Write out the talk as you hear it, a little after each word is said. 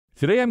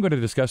Today I'm going to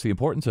discuss the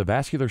importance of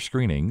vascular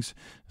screenings,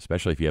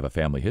 especially if you have a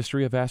family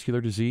history of vascular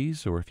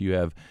disease or if you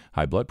have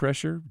high blood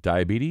pressure,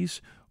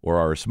 diabetes, or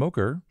are a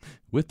smoker,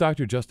 with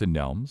Dr. Justin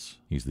Nelms.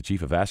 He's the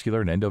Chief of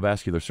Vascular and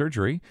Endovascular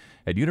Surgery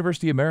at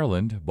University of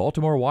Maryland,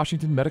 Baltimore,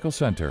 Washington Medical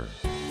Center.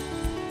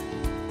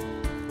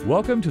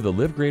 Welcome to the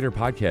Live Greater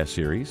podcast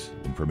series,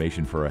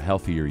 Information for a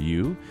Healthier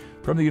You,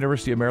 from the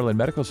University of Maryland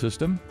Medical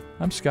System.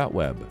 I'm Scott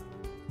Webb.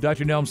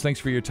 Dr. Nelms, thanks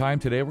for your time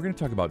today. We're going to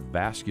talk about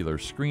vascular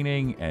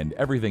screening and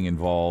everything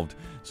involved.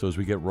 So as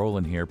we get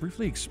rolling here,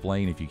 briefly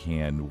explain, if you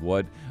can,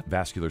 what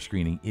vascular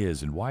screening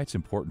is and why it's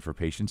important for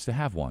patients to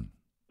have one.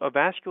 A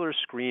vascular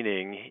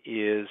screening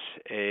is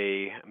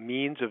a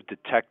means of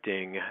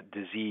detecting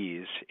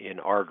disease in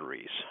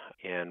arteries.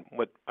 And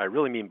what I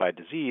really mean by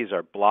disease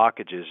are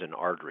blockages in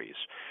arteries.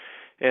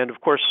 And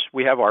of course,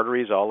 we have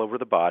arteries all over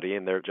the body,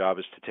 and their job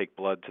is to take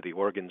blood to the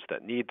organs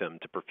that need them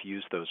to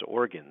perfuse those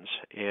organs.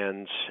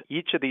 And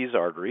each of these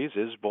arteries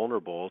is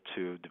vulnerable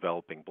to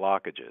developing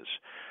blockages.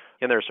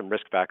 And there are some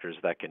risk factors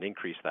that can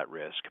increase that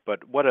risk.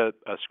 But what a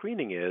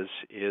screening is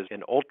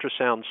an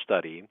ultrasound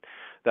study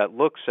that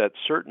looks at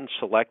certain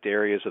select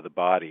areas of the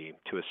body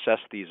to assess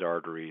these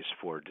arteries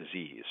for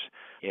disease.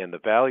 And the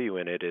value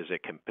in it is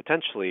it can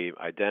potentially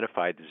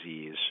identify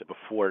disease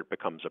before it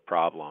becomes a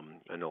problem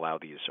and allow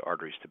these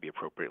arteries to be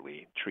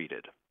appropriately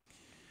treated.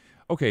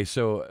 Okay,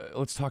 so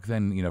let's talk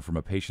then, from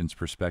a patient's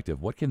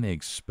perspective. What can they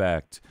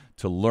expect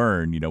to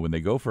learn, when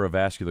they go for a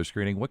vascular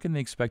screening? What can they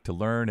expect to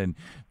learn, and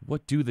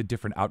what do the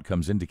different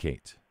outcomes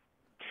indicate?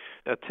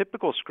 A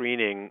typical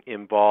screening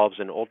involves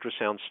an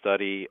ultrasound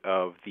study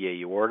of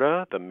the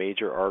aorta, the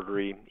major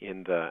artery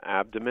in the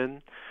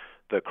abdomen,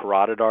 the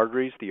carotid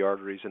arteries, the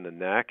arteries in the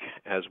neck,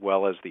 as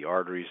well as the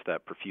arteries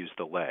that perfuse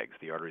the legs,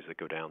 the arteries that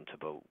go down to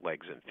the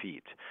legs and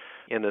feet.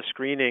 In the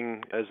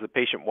screening, as the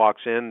patient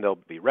walks in, they'll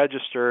be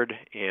registered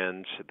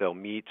and they'll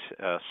meet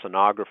a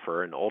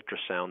sonographer, an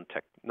ultrasound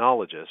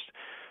technologist,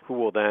 who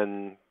will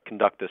then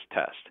conduct this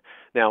test.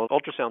 Now, an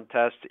ultrasound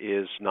test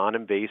is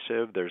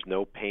non-invasive. There's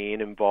no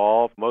pain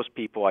involved. Most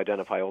people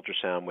identify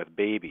ultrasound with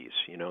babies.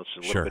 It's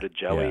a little bit of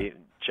jelly.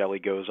 Yeah. Jelly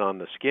goes on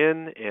the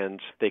skin, and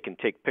they can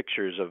take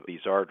pictures of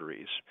these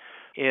arteries.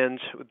 And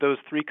those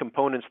three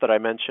components that I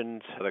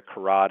mentioned, the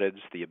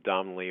carotids, the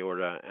abdominal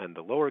aorta, and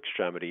the lower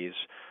extremities,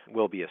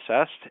 will be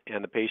assessed,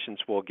 and the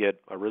patients will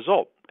get a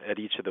result at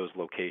each of those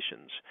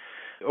locations.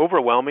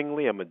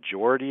 Overwhelmingly, a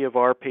majority of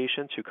our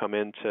patients who come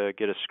in to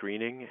get a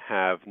screening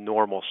have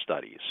normal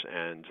studies,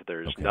 and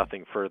there's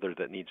nothing further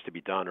that needs to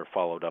be done or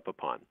followed up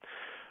upon.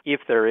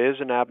 If there is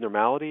an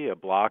abnormality, a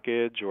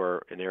blockage,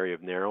 or an area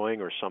of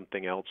narrowing or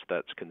something else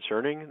that's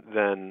concerning,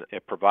 then a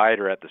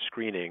provider at the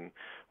screening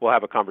will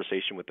have a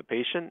conversation with the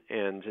patient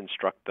and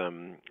instruct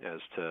them as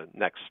to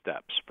next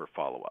steps for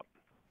follow-up.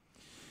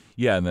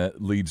 Yeah, and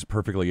that leads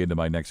perfectly into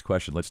my next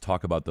question. Let's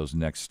talk about those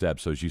next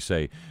steps. So as you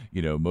say,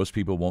 most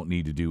people won't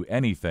need to do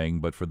anything,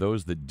 but for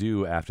those that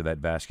do after that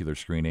vascular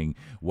screening,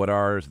 what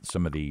are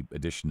some of the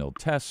additional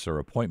tests or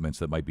appointments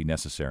that might be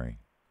necessary?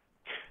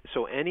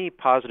 So any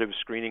positive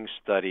screening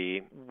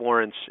study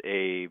warrants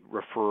a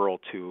referral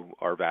to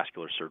our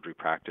vascular surgery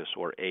practice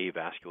or a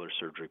vascular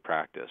surgery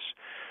practice.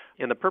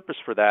 And the purpose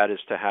for that is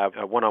to have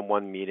a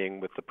one-on-one meeting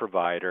with the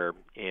provider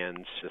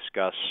and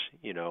discuss,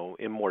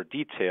 in more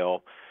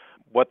detail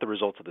what the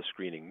results of the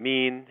screening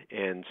mean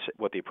and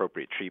what the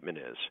appropriate treatment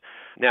is.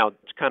 Now,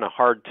 it's kind of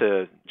hard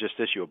to just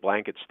issue a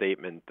blanket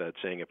statement that's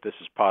saying if this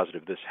is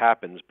positive, this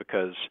happens,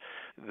 because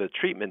the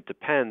treatment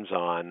depends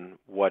on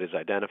what is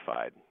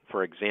identified.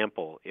 For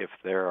example, if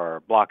there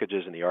are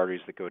blockages in the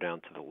arteries that go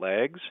down to the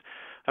legs,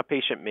 a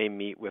patient may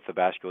meet with a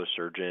vascular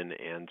surgeon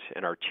and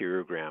an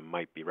arteriogram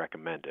might be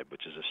recommended,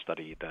 which is a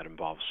study that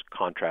involves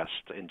contrast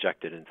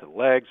injected into the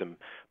legs and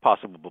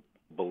possible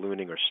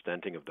ballooning or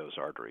stenting of those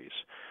arteries.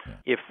 Yeah.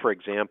 If, for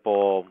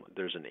example,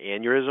 there's an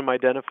aneurysm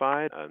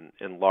identified, an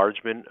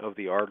enlargement of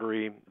the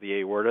artery, the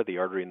aorta, the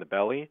artery in the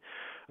belly,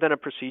 then a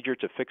procedure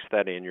to fix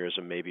that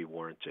aneurysm may be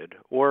warranted.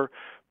 Or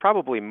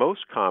probably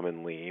most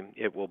commonly,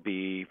 it will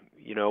be,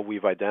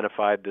 we've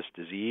identified this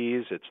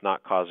disease, it's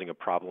not causing a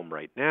problem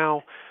right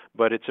now,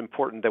 but it's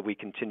important that we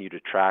continue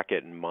to track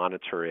it and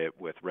monitor it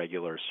with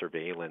regular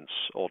surveillance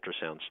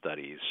ultrasound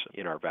studies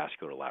in our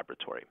vascular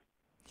laboratory.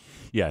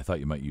 Yeah, I thought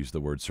you might use the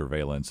word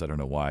surveillance. I don't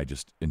know why. I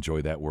just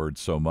enjoy that word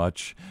so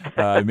much.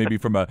 Maybe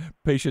from a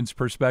patient's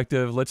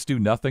perspective, let's do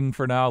nothing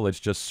for now. Let's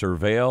just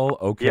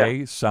surveil. Okay,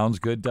 yeah. Sounds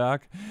good,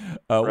 Doc.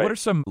 Right. What are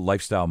some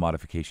lifestyle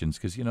modifications?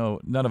 Because,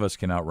 none of us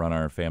can outrun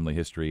our family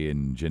history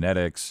and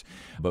genetics.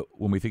 But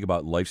when we think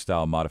about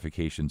lifestyle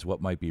modifications,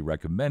 what might be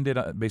recommended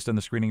based on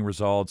the screening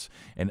results,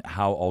 and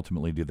how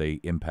ultimately do they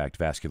impact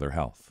vascular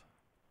health?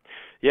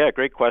 Yeah,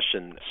 great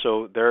question.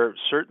 So there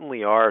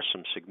certainly are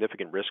some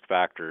significant risk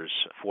factors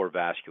for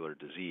vascular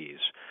disease.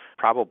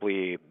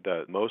 Probably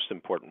the most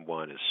important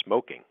one is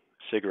smoking.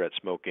 Cigarette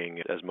smoking,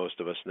 as most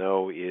of us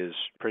know, is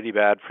pretty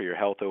bad for your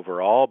health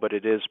overall, but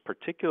it is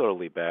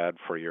particularly bad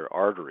for your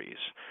arteries.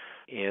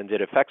 And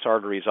it affects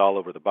arteries all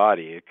over the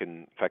body. It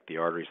can affect the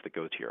arteries that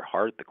go to your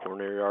heart, the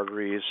coronary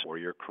arteries, or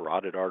your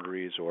carotid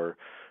arteries, or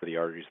the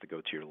arteries that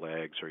go to your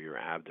legs or your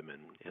abdomen.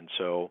 And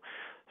so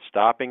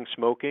stopping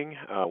smoking,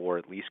 or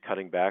at least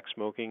cutting back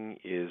smoking,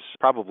 is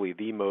probably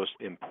the most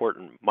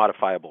important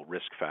modifiable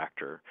risk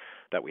factor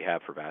that we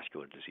have for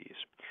vascular disease.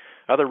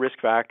 Other risk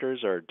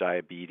factors are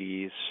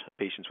diabetes.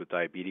 Patients with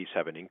diabetes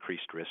have an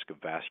increased risk of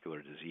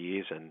vascular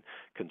disease, and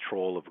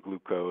control of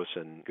glucose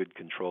and good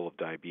control of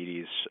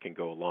diabetes can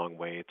go a long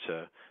way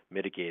to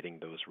mitigating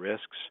those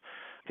risks.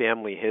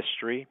 Family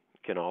history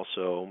can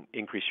also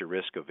increase your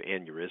risk of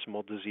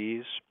aneurysmal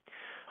disease.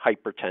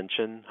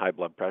 Hypertension, high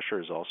blood pressure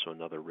is also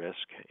another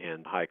risk,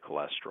 and high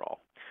cholesterol.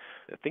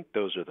 I think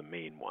those are the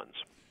main ones.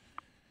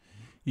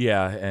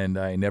 Yeah, and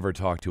I never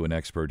talk to an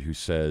expert who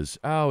says,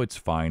 "Oh, it's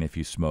fine if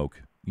you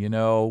smoke.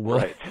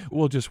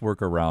 We'll just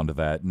work around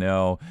that."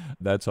 No,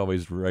 that's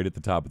always right at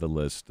the top of the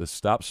list. To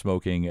stop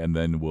smoking, and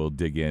then we'll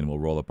dig in. We'll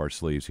roll up our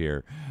sleeves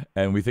here.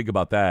 And we think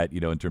about that,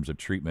 in terms of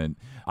treatment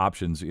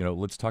options.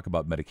 Let's talk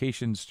about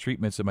medications,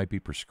 treatments that might be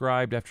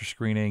prescribed after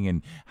screening,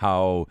 and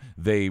how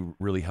they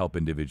really help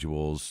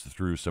individuals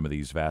through some of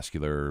these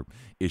vascular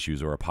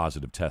issues, or a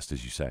positive test,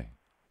 as you say.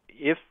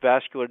 If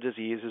vascular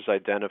disease is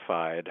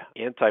identified,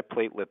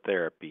 antiplatelet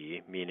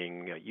therapy,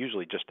 meaning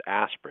usually just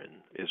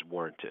aspirin, is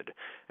warranted.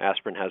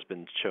 Aspirin has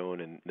been shown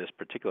in this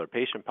particular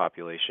patient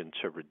population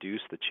to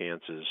reduce the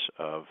chances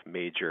of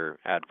major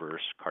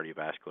adverse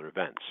cardiovascular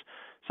events,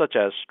 such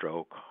as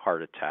stroke,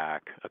 heart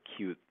attack,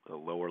 acute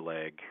lower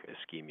leg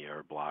ischemia,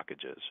 or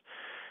blockages.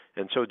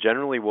 And so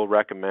generally we'll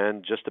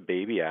recommend just a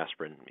baby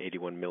aspirin,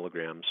 81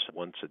 milligrams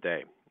once a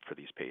day for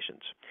these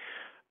patients.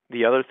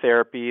 The other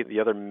therapy,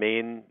 the other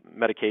main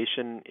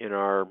medication in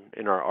our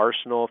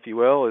arsenal, if you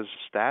will, is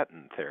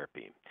statin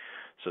therapy.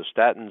 So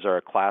statins are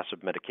a class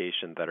of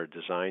medication that are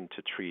designed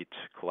to treat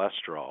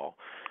cholesterol.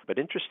 But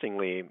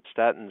interestingly,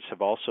 statins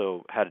have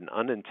also had an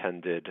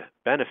unintended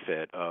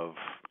benefit of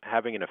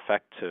having an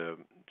effect to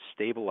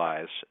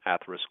stabilize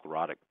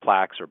atherosclerotic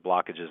plaques or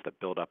blockages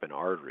that build up in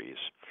arteries.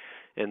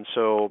 And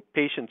so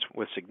patients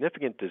with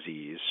significant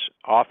disease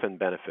often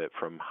benefit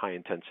from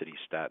high-intensity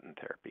statin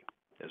therapy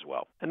as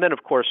well. And then,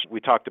 of course, we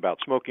talked about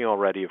smoking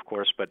already, of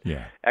course, but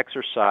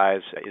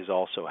exercise is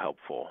also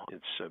helpful.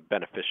 It's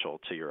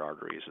beneficial to your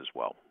arteries as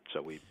well.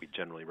 So we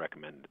generally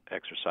recommend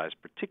exercise,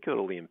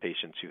 particularly in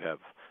patients who have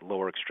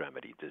lower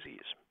extremity disease.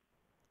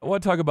 I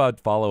want to talk about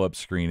follow-up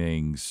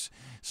screenings.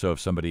 So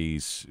if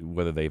somebody's,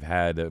 whether they've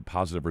had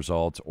positive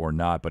results or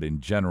not, but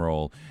in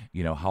general,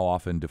 how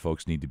often do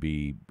folks need to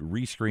be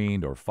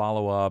rescreened or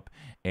follow up?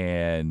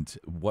 And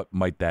what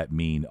might that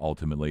mean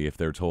ultimately if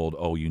they're told,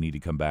 oh, you need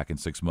to come back in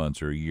 6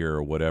 months or a year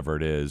or whatever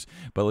it is?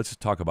 But let's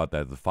talk about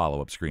that, the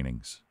follow-up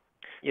screenings.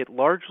 It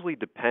largely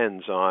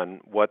depends on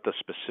what the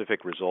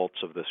specific results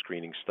of the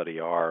screening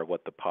study are,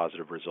 what the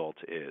positive result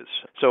is.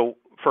 So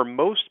for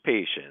most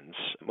patients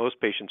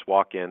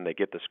walk in, they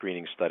get the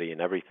screening study,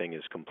 and everything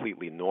is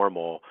completely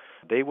normal.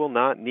 They will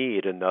not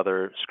need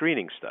another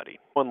screening study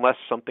unless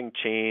something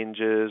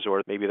changes,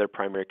 or maybe their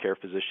primary care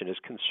physician is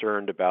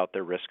concerned about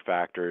their risk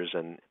factors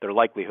and their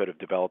likelihood of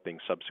developing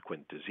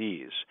subsequent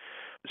disease.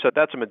 So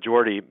that's a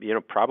majority,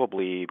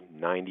 probably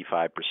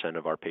 95%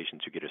 of our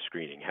patients who get a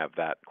screening have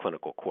that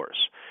clinical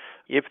course.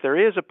 If there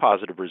is a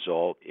positive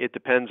result, it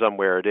depends on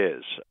where it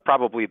is.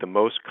 Probably the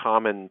most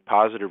common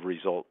positive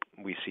result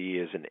we see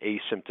is an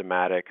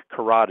asymptomatic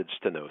carotid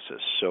stenosis,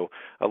 so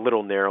a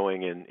little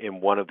narrowing in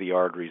one of the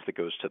arteries that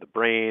goes to the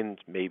brain,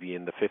 maybe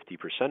in the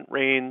 50%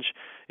 range.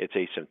 It's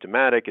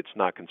asymptomatic, it's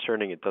not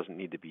concerning, it doesn't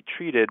need to be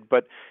treated,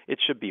 but it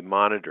should be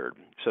monitored.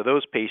 So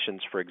those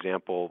patients, for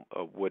example,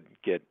 would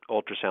get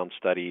ultrasound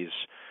studies,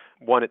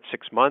 one at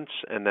 6 months,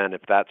 and then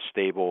if that's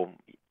stable,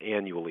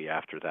 annually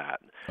after that.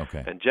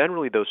 Okay. And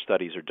generally those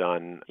studies are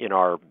done in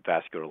our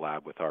vascular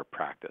lab with our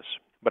practice.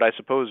 But I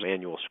suppose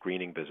annual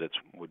screening visits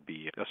would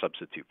be a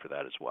substitute for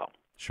that as well.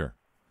 Sure.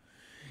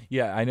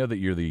 Yeah, I know that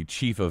you're the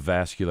chief of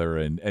vascular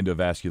and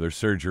endovascular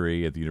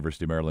surgery at the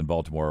University of Maryland,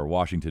 Baltimore,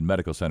 Washington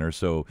Medical Center.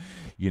 So,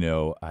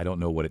 I don't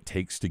know what it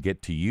takes to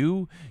get to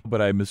you,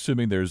 but I'm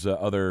assuming there's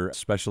other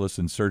specialists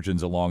and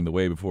surgeons along the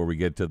way before we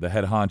get to the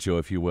head honcho,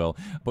 if you will.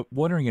 But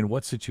wondering in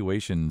what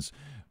situations,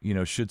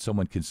 should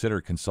someone consider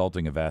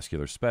consulting a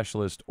vascular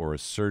specialist or a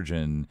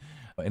surgeon?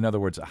 In other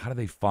words, how do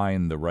they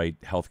find the right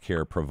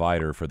healthcare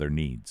provider for their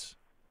needs?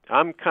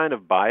 I'm kind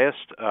of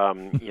biased.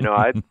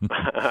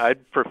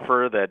 I'd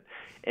prefer that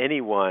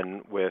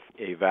anyone with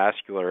a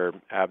vascular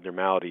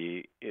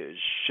abnormality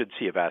should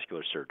see a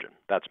vascular surgeon.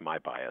 That's my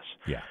bias.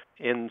 Yeah.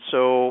 And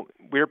so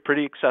we're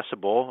pretty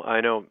accessible. I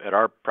know at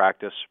our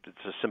practice,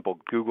 it's a simple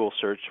Google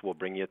search will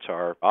bring you to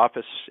our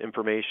office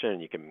information,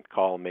 and you can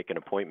call and make an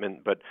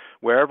appointment. But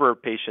wherever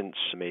patients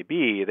may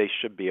be, they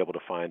should be able to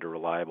find a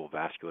reliable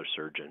vascular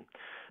surgeon.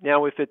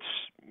 Now, if it's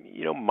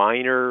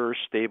minor or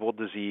stable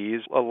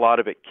disease, a lot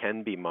of it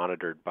can be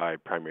monitored by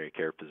primary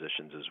care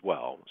physicians as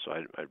well. So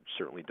I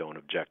certainly don't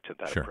object to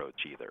that Sure.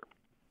 approach either.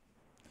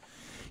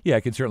 Yeah,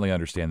 I can certainly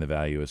understand the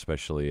value,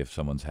 especially if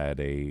someone's had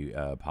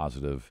a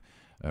positive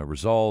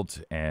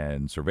result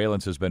and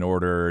surveillance has been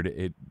ordered,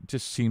 it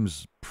just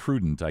seems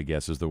prudent, I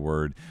guess is the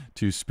word,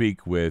 to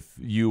speak with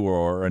you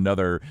or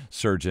another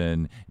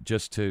surgeon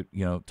just to,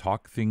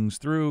 talk things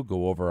through,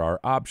 go over our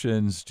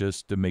options,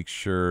 just to make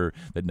sure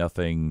that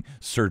nothing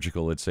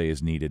surgical, let's say,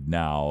 is needed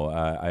now.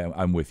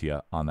 I'm with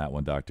you on that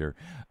one, Doctor.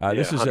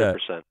 This is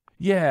 100%.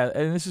 Yeah,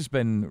 and this has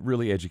been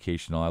really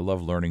educational. I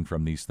love learning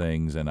from these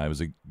things, and I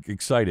was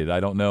excited. I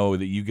don't know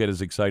that you get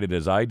as excited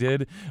as I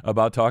did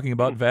about talking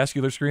about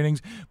vascular screenings,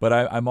 but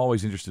I'm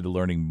always interested in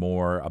learning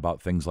more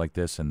about things like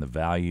this and the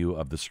value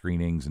of the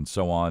screenings and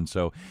so on.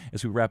 So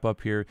as we wrap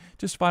up here,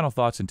 just final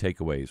thoughts and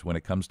takeaways when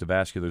it comes to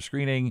vascular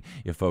screening.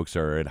 If folks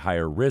are at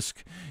higher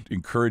risk,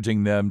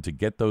 encouraging them to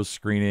get those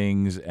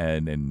screenings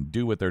and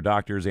do what their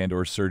doctors and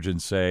or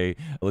surgeons say.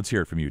 Let's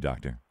hear it from you,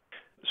 Doctor.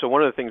 So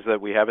one of the things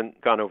that we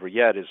haven't gone over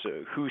yet is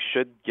who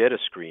should get a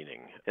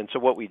screening. And so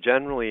what we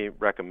generally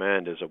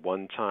recommend is a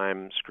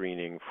one-time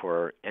screening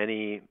for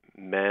any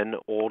men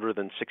older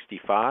than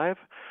 65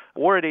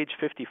 or at age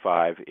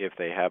 55 if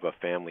they have a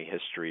family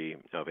history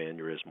of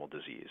aneurysmal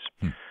disease.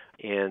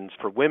 And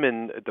for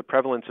women, the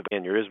prevalence of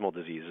aneurysmal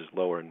disease is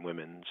lower in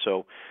women.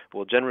 So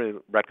we'll generally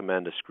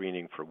recommend a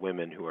screening for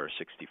women who are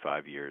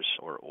 65 years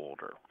or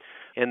older.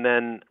 And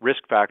then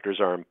risk factors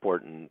are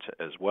important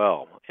as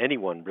well.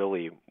 Anyone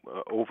really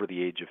over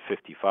the age of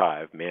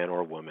 55, man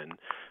or woman,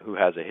 who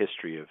has a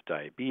history of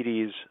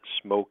diabetes,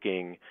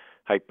 smoking,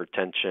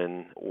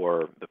 hypertension,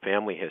 or the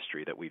family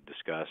history that we've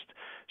discussed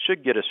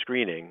should get a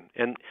screening.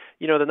 And,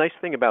 the nice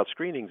thing about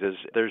screenings is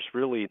there's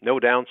really no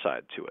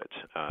downside to it.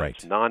 Right.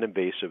 It's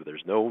non-invasive.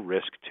 There's no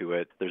risk to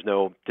it. There's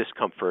no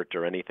discomfort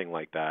or anything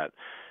like that.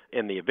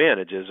 And the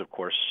advantage is, of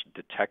course,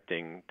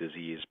 detecting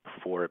disease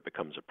before it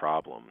becomes a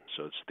problem.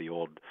 So it's the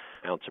old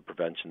ounce of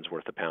prevention's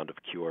worth a pound of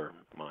cure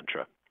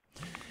mantra.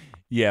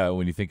 Yeah,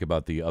 when you think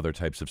about the other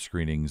types of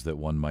screenings that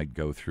one might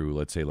go through,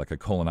 let's say like a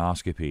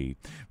colonoscopy,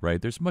 right?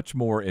 There's much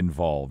more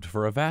involved.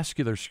 For a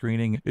vascular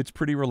screening, it's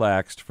pretty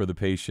relaxed for the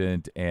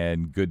patient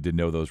and good to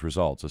know those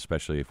results,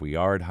 especially if we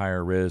are at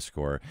higher risk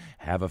or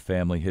have a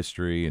family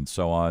history and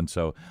so on.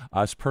 So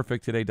it's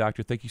perfect today,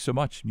 Doctor. Thank you so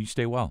much. You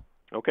stay well.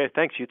 Okay,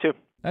 thanks. You too.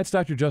 That's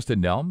Dr.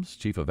 Justin Nelms,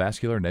 Chief of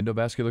Vascular and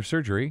Endovascular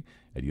Surgery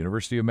at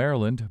University of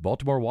Maryland,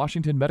 Baltimore,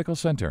 Washington Medical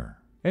Center.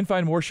 And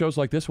find more shows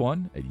like this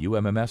one at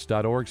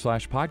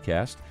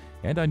umms.org/podcast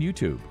and on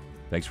YouTube.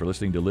 Thanks for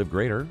listening to Live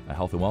Greater, a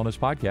health and wellness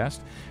podcast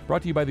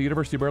brought to you by the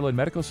University of Maryland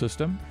Medical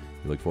System.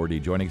 We look forward to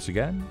you joining us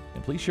again,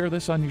 and please share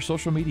this on your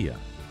social media.